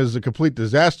All-Star game is a complete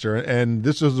disaster, and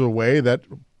this is a way that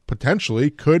potentially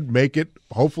could make it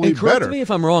hopefully correct better. me if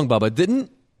I'm wrong, Bubba.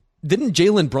 Didn't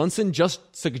Jalen Brunson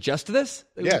just suggest this?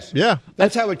 Yes. Yeah.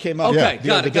 That's how it came up. Okay, The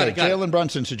got other it. day. Jalen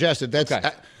Brunson suggested. That's. Okay.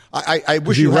 I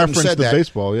wish He you hadn't referenced said the that.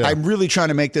 baseball, yeah. I'm really trying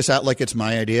to make this out like it's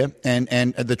my idea,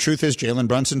 and the truth is Jalen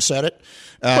Brunson said it.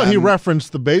 But he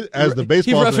referenced the baseball.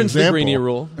 He referenced as the an Greeny example.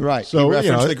 rule. Right. So he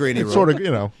referenced the it's Greeny rule. sort of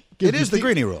it is the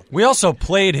Greeny rule. We also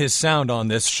played his sound on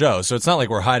this show, so it's not like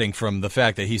we're hiding from the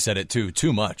fact that he said it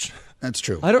too much. That's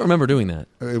true. I don't remember doing that.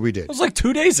 We did. It was like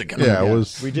 2 days ago. Yeah, it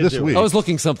was we did this do it. week. I was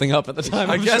looking something up at the time.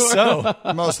 I guess so.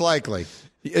 Most likely.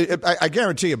 I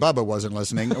guarantee you, Bubba wasn't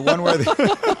listening. One way or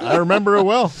the I remember it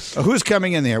well. Who's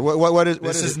coming in there? What is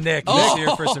This is it? Nick. Nick's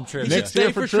here for some trivia. Nick's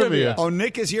here for trivia. Oh,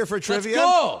 Nick is here for trivia?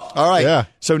 go. All right. Yeah.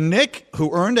 So Nick,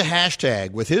 who earned a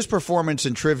hashtag with his performance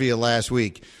in trivia last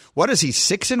week, what is he,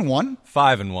 6-1?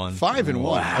 5-1.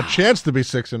 5-1. A chance to be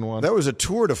 6-1. That was a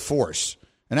tour de force.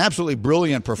 An absolutely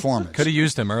brilliant performance. Could have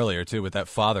used him earlier, too, with that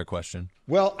father question.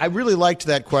 Well, I really liked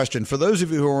that question. For those of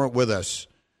you who weren't with us,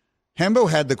 Hembo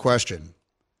had the question.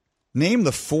 Name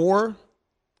the 4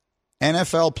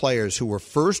 NFL players who were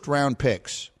first-round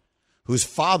picks whose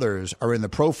fathers are in the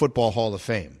Pro Football Hall of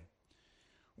Fame.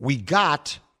 We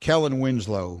got Kellen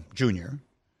Winslow Jr.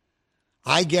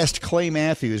 I guessed Clay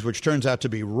Matthews, which turns out to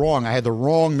be wrong. I had the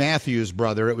wrong Matthews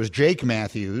brother. It was Jake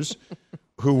Matthews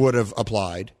who would have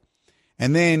applied.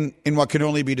 And then, in what can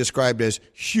only be described as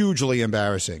hugely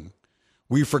embarrassing,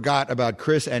 we forgot about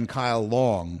Chris and Kyle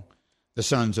Long, the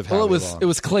sons of Howie Long. It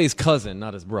was Clay's cousin,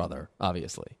 not his brother,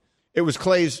 obviously. It was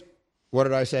Clay's, what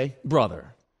did I say?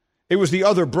 Brother. It was the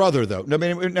other brother, though.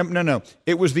 No.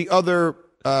 It was the other,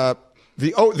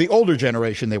 the older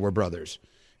generation, they were brothers,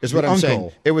 is what I'm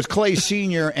saying. It was Clay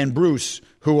Sr. and Bruce,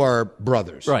 who are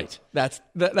brothers. Right. That's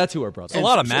who are brothers. A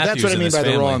lot of Matthews That's what I in mean this by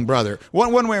family. the wrong brother.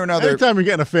 One way or another. Anytime you're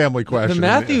getting a family question. The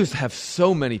Matthews have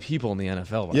so many people in the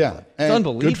NFL. By the way. It's and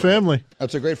unbelievable. Good family.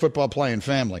 That's a great football playing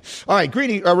family. All right,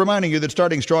 Greeny, reminding you that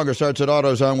starting stronger starts at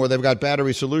AutoZone, where they've got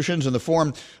battery solutions in the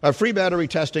form of free battery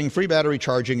testing, free battery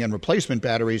charging, and replacement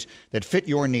batteries that fit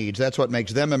your needs. That's what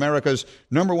makes them America's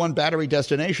 #1 battery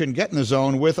destination. Get in the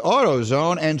zone with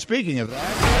AutoZone. And speaking of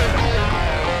that...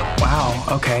 Wow,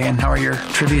 okay, and how are your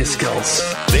trivia skills?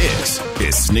 This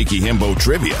is Sneaky Himbo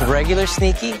Trivia. Regular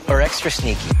sneaky or extra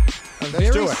sneaky?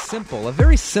 A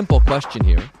very simple question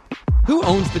here. Who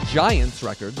owns the Giants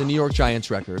record, the New York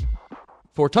Giants record,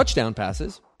 for touchdown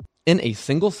passes in a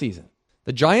single season?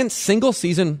 The Giants single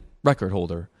season record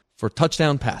holder for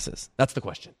touchdown passes. That's the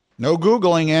question. No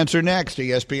Googling. Answer next.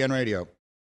 ESPN Radio.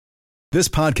 This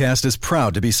podcast is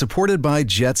proud to be supported by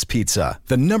Jets Pizza,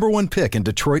 the #1 pick in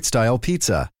Detroit-style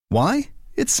pizza. Why?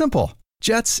 It's simple.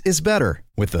 Jets is better.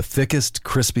 With the thickest,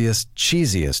 crispiest,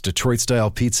 cheesiest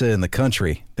Detroit-style pizza in the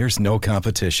country, there's no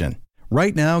competition.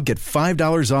 Right now, get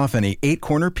 $5 off any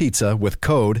 8-corner pizza with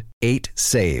code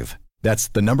 8SAVE. That's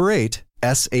the number 8,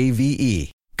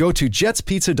 S-A-V-E. Go to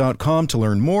jetspizza.com to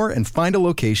learn more and find a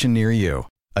location near you.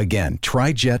 Again,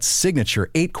 try Jet's signature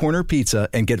 8-corner pizza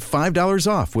and get $5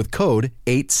 off with code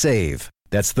 8SAVE.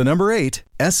 That's the number 8,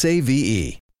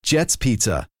 S-A-V-E. Jet's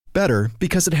Pizza. Better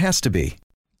because it has to be.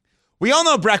 We all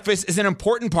know breakfast is an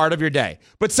important part of your day,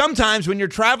 but sometimes when you're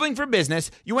traveling for business,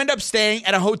 you end up staying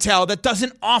at a hotel that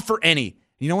doesn't offer any.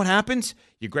 You know what happens?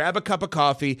 You grab a cup of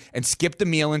coffee and skip the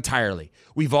meal entirely.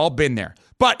 We've all been there.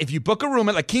 But if you book a room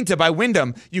at La Quinta by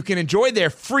Wyndham, you can enjoy their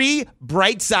free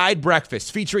Bright Side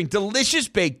breakfast featuring delicious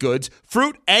baked goods,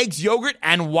 fruit, eggs, yogurt,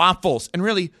 and waffles. And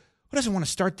really, who doesn't want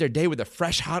to start their day with a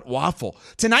fresh, hot waffle?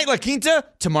 Tonight, La Quinta,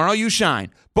 tomorrow you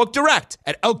shine. Book direct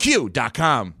at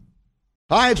lq.com.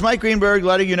 Hi, it's Mike Greenberg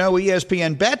letting you know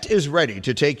ESPN Bet is ready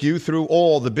to take you through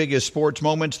all the biggest sports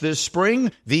moments this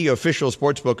spring. The official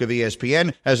sportsbook of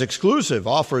ESPN has exclusive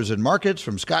offers and markets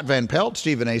from Scott Van Pelt,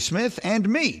 Stephen A. Smith, and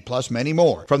me, plus many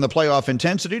more. From the playoff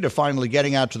intensity to finally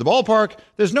getting out to the ballpark,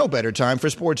 there's no better time for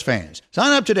sports fans.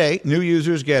 Sign up today. New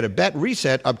users get a bet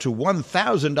reset up to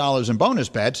 $1,000 in bonus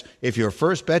bets if your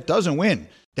first bet doesn't win.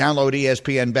 Download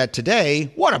ESPN Bet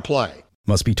today. What a play.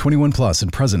 Must be 21 plus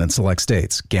and present in select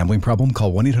states. Gambling problem?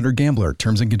 Call 1-800-GAMBLER.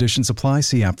 Terms and conditions apply.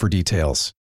 See app for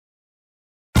details.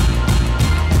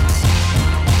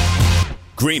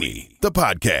 Greeny, the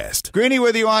podcast. Greeny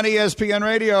with you on ESPN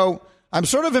Radio. I'm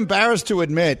sort of embarrassed to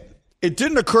admit it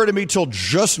didn't occur to me till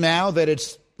just now that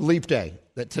it's Leap Day,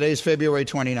 that today's February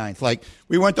 29th. Like,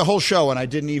 we went the whole show and I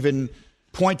didn't even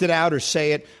point it out or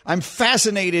say it. I'm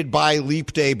fascinated by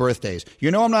Leap Day birthdays.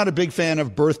 You know, I'm not a big fan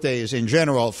of birthdays in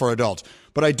general for adults,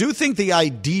 but I do think the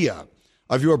idea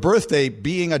of your birthday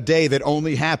being a day that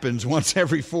only happens once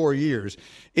every 4 years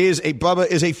is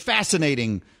a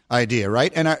fascinating idea,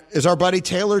 right? And is our buddy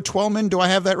Taylor Twellman, do I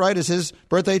have that right? Is his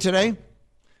birthday today?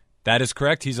 That is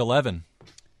correct. He's 11.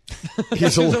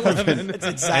 He's 11. And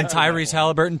Tyrese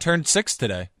Halliburton turned 6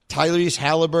 today. Tyrese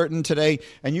Halliburton today.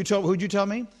 And who'd you tell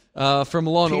me? From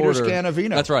Law and Peter Order. Scanavino.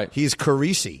 That's right. He's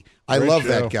Carisi. I Great love show.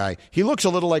 that guy. He looks a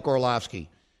little like Orlovsky.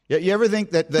 You ever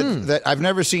think that I've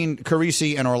never seen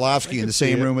Carisi and Orlovsky in the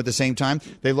same room at the same time?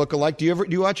 They look alike. Do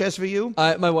you watch SVU?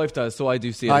 My wife does, so I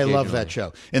do see it. I love that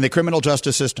show. In the criminal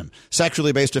justice system,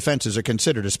 sexually based offenses are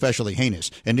considered especially heinous.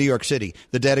 In New York City,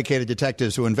 the dedicated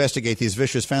detectives who investigate these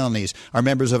vicious felonies are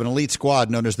members of an elite squad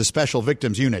known as the Special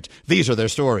Victims Unit. These are their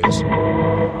stories.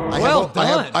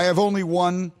 I have only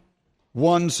one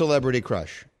celebrity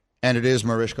crush. And it is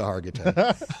Mariska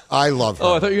Hargitay. I love her.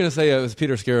 Oh, I thought you were going to say it was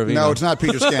Peter Scaravino. No, it's not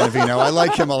Peter Scanavino. I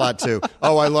like him a lot, too.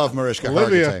 Oh, I love Mariska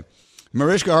Hargitay.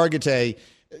 Mariska Hargitay.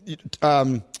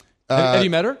 Have you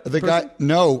met her? The guy?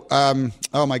 No.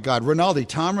 Oh, my God. Rinaldi.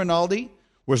 Tom Rinaldi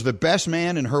was the best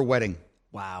man in her wedding.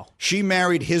 Wow. She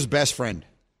married his best friend.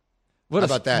 How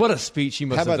about that? What a speech he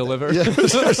must have delivered. Yeah,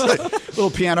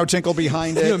 little piano tinkle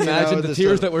behind it. Can you imagine the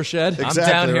tears that were shed? Exactly I'm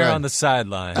down here right. on the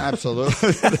sideline.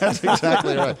 Absolutely. That's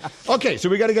exactly right. Okay, so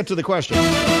we got to get to the question.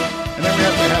 And then we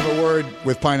have to have a word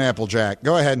with Pineapple Jack.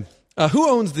 Go ahead. Who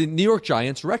owns the New York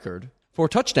Giants record for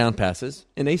touchdown passes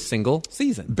in a single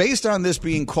season? Based on this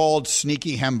being called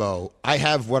Sneaky Hembo, I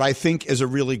have what I think is a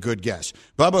really good guess.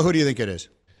 Bubba, who do you think it is?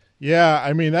 Yeah,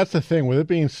 I mean, that's the thing. With it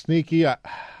being sneaky,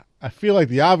 I feel like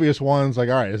the obvious ones, like,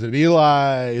 all right, is it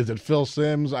Eli? Is it Phil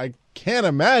Simms? I can't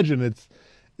imagine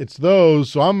it's those.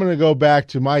 So I'm going to go back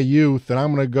to my youth, and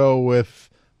I'm going to go with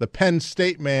the Penn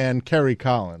State man, Kerry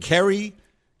Collins. Kerry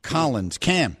Collins.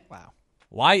 Cam. Wow.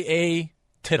 Y.A.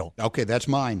 Tittle. Okay, that's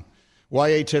mine.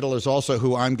 Y.A. Tittle is also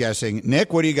who I'm guessing.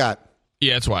 Nick, what do you got?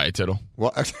 Yeah, it's Y.A. Tittle.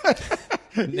 Well,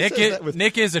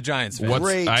 Nick is a Giants fan.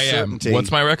 I am.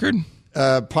 What's my record?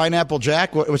 Pineapple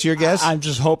Jack, what's your guess? I'm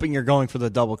just hoping you're going for the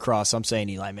double cross. I'm saying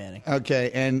Eli Manning.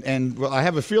 Okay, and well, I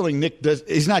have a feeling Nick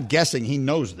he's not guessing. He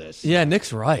knows this. Yeah,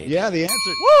 Nick's right. Yeah, the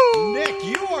answer. Woo! Nick,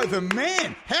 you are the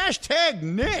man. Hashtag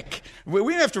Nick.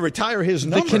 We have to retire his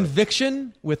number. The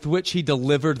conviction with which he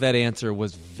delivered that answer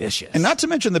was vicious. And not to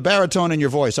mention the baritone in your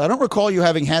voice. I don't recall you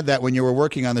having had that when you were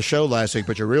working on the show last week,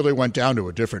 but you really went down to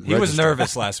a different He was register.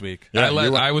 nervous last week. Yeah,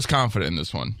 I was confident in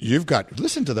this one.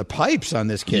 Listen to the pipes on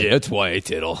this kid. Yeah, it's Y.A.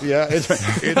 Tittle. Yeah, it's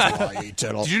Y.A.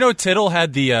 Tittle. Did you know Tittle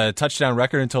had the touchdown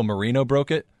record until Marino broke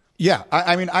it? Yeah,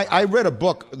 I read a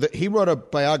book that he wrote a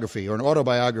biography or an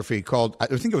autobiography called, I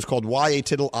think it was called Y.A.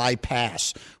 Tittle I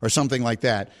Pass or something like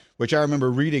that, which I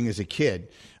remember reading as a kid.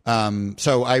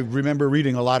 So I remember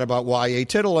reading a lot about Y.A.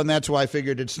 Tittle, and that's why I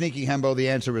figured at Sneaky Hembo the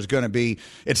answer was going to be,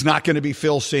 it's not going to be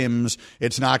Phil Simms,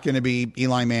 it's not going to be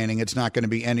Eli Manning, it's not going to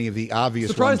be any of the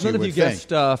obvious Surprised ones none of you guessed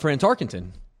Fran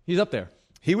Tarkenton. He's up there.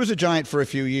 He was a Giant for a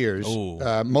few years.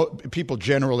 People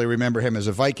generally remember him as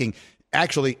a Viking.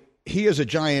 Actually, he as a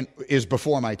Giant is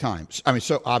before my time. I mean,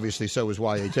 so obviously so is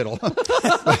Y.A. Tittle.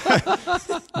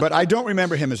 But I don't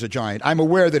remember him as a Giant. I'm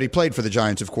aware that he played for the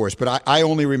Giants, of course, but I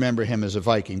only remember him as a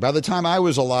Viking. By the time I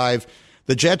was alive,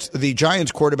 the Giants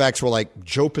quarterbacks were like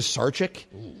Joe Pisarcik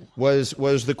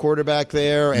was the quarterback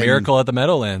there. And Miracle at the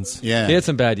Meadowlands. Yeah. He had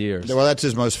some bad years. Well, that's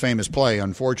his most famous play,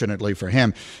 unfortunately for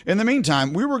him. In the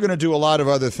meantime, we were going to do a lot of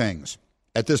other things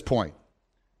at this point.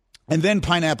 And then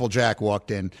Pineapple Jack walked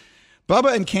in.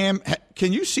 Bubba and Cam,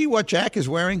 can you see what Jack is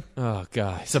wearing? Oh,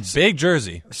 God. It's a big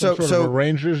jersey. Some sort of a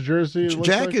Rangers jersey. It looks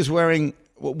Jack like? is wearing,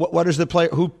 what is the player?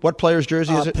 What player's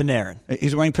jersey is it? Panarin.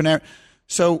 He's wearing Panarin.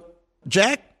 So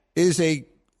Jack is an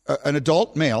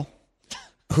adult male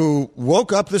who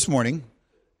woke up this morning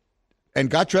and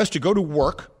got dressed to go to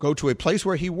work, go to a place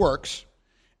where he works,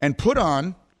 and put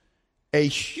on a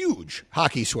huge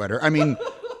hockey sweater. I mean,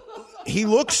 he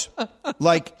looks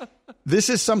like this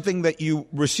is something that you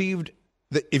received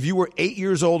that if you were 8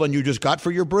 years old and you just got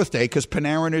for your birthday because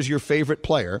Panarin is your favorite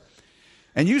player.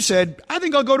 And you said, I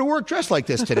think I'll go to work dressed like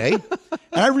this today.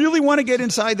 And I really want to get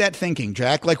inside that thinking,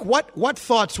 Jack. Like, what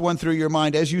thoughts went through your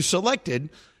mind as you selected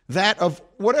that of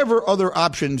whatever other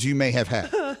options you may have had?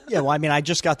 Yeah, well, I mean, I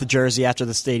just got the jersey after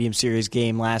the Stadium Series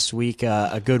game last week.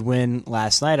 A good win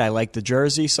last night. I liked the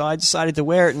jersey, so I decided to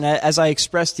wear it. And as I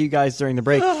expressed to you guys during the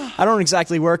break, I don't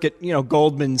exactly work at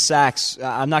Goldman Sachs.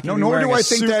 I'm not going to be wearing nor do a I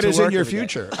think suit that to is in work your every day.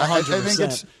 future. I think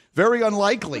it's very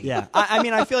unlikely. Yeah, I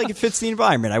mean, I feel like it fits the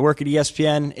environment. I work at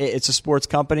ESPN. It's a sports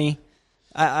company.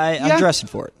 I'm dressing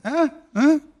for it.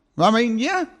 I mean,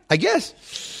 yeah, I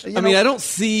guess. I mean, I don't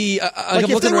see. I'm if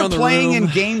looking they were around the playing room. in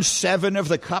Game 7 of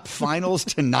the Cup Finals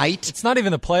tonight, It's not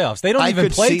even the playoffs. They don't even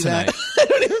play tonight. They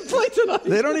don't even play tonight.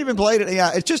 They don't even play tonight.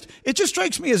 Yeah, it just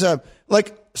strikes me as a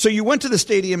like. So you went to the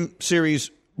Stadium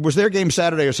Series. Was their game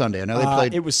Saturday or Sunday? I know they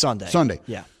played. It was Sunday. Sunday.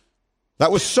 Yeah.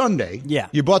 That was Sunday. Yeah.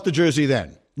 You bought the jersey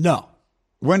then? No.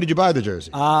 When did you buy the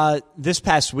jersey? This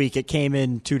past week. It came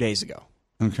in 2 days ago.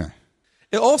 Okay.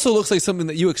 It also looks like something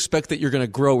that you expect that you're going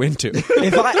to grow into.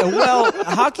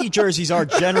 Hockey jerseys are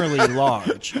generally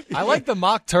large. I like the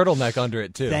mock turtleneck under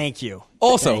it, too. Thank you.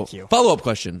 Also, Thank you. follow-up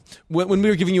question. When we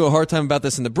were giving you a hard time about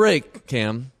this in the break,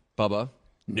 Cam, Bubba,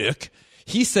 Nick,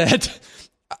 he said,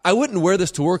 I wouldn't wear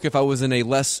this to work if I was in a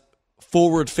less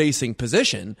forward-facing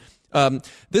position.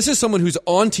 This is someone who's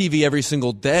on TV every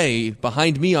single day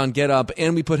behind me on Get Up,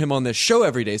 and we put him on this show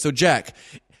every day. So, Jack,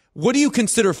 what do you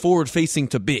consider forward-facing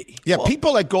to be? Yeah,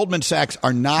 people at Goldman Sachs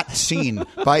are not seen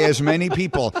by as many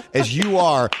people as you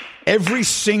are every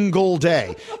single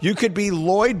day. You could be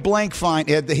Lloyd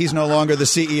Blankfein. He's no longer the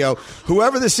CEO.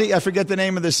 Whoever the CEO, I forget the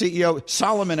name of the CEO,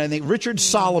 Solomon, I think, Richard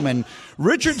Solomon.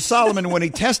 Richard Solomon, when he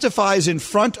testifies in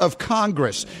front of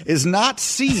Congress, is not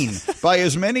seen by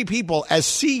as many people as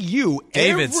see you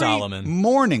David every Solomon.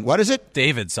 morning. What is it?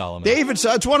 David Solomon.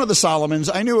 It's one of the Solomons.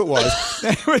 I knew it was.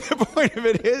 The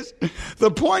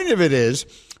point of it is,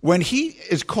 when he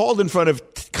is called in front of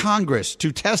Congress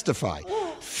to testify,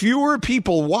 fewer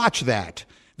people watch that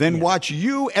than watch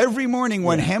you every morning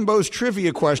when Hembo's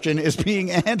trivia question is being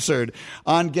answered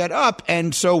on Get Up.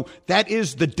 And so that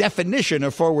is the definition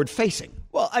of forward-facing.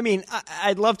 Well, I mean,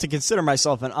 I'd love to consider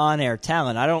myself an on-air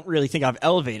talent. I don't really think I've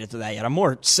elevated to that yet. I'm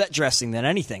more set dressing than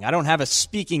anything. I don't have a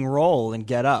speaking role in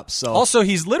Get Up. So also,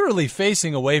 he's literally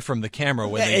facing away from the camera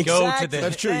when they go to the.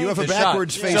 That's true. You have a the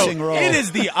backwards-facing shot. role. It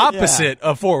is the opposite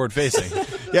of forward-facing.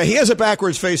 Yeah, he has a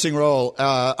backwards-facing role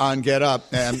on Get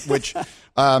Up, which,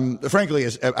 frankly,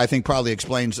 I think probably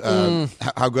explains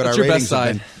how good our ratings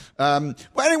have been.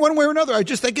 But one way or another, I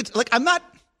just think it's like I'm not.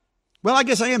 Well, I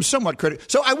guess I am somewhat critical.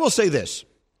 So I will say this,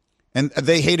 and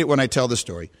they hate it when I tell the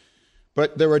story,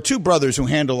 but there are two brothers who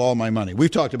handle all my money. We've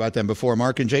talked about them before,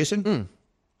 Mark and Jason.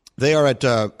 They are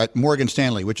at Morgan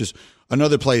Stanley, which is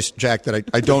another place, Jack, that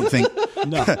I don't think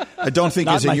I don't think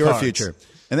is in your future.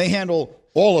 And they handle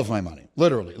all of my money,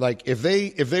 literally. Like if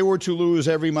they were to lose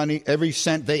every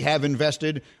cent they have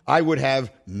invested, I would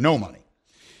have no money.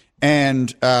 And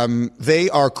they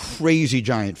are crazy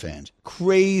Giant fans,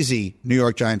 crazy New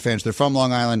York Giant fans. They're from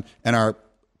Long Island and are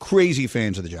crazy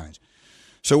fans of the Giants.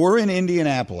 So we're in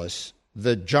Indianapolis.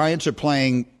 The Giants are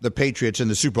playing the Patriots in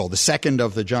the Super Bowl, the second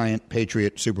of the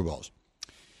Giant-Patriot Super Bowls.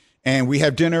 And we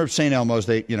have dinner at St. Elmo's.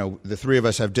 The three of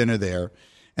us have dinner there.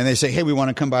 And they say, hey, we want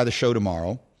to come by the show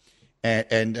tomorrow.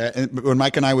 And when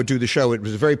Mike and I would do the show, it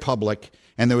was very public,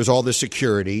 and there was all this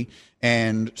security.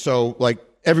 And so,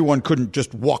 everyone couldn't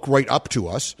just walk right up to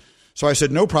us. So I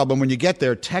said, no problem. When you get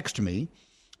there, text me,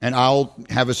 and I'll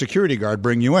have a security guard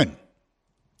bring you in.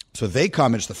 So they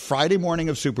come. It's the Friday morning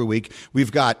of Super Week.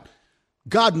 We've got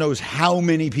God knows how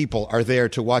many people are there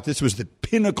to watch. This was the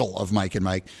pinnacle of Mike and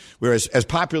Mike. We're as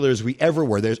popular as we ever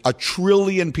were. There's 1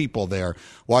 trillion people there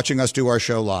watching us do our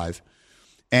show live.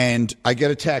 And I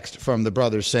get a text from the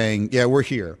brothers saying, yeah, we're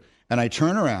here. And I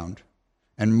turn around,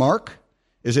 and Mark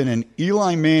is in an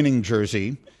Eli Manning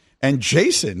jersey, and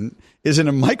Jason is in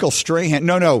a Michael Strahan.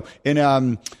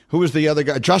 Who was the other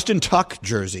guy? Justin Tuck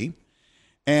jersey.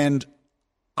 And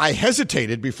I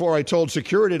hesitated before I told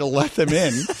security to let them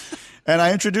in. And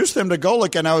I introduced them to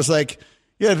Golick, and I was like,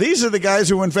 Yeah, these are the guys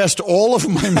who invest all of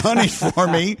my money for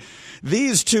me.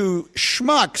 These two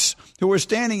schmucks who are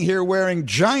standing here wearing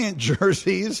giant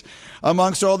jerseys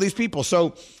amongst all these people.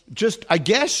 So just, I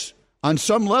guess, on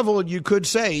some level, you could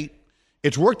say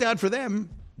it's worked out for them.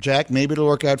 Jack, maybe it'll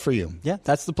work out for you. Yeah,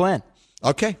 that's the plan.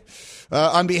 Okay.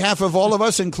 On behalf of all of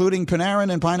us, including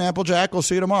Panarin and Pineapple Jack, we'll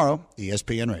see you tomorrow.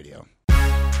 ESPN Radio.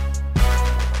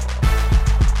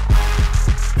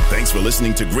 Thanks for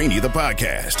listening to Greeny the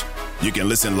podcast. You can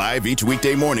listen live each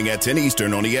weekday morning at 10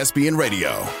 Eastern on ESPN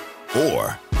Radio.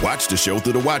 Or watch the show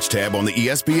through the Watch tab on the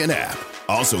ESPN app.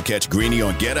 Also catch Greeny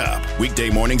on Get Up, weekday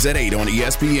mornings at 8 on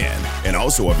ESPN. And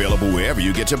also available wherever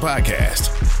you get your podcast.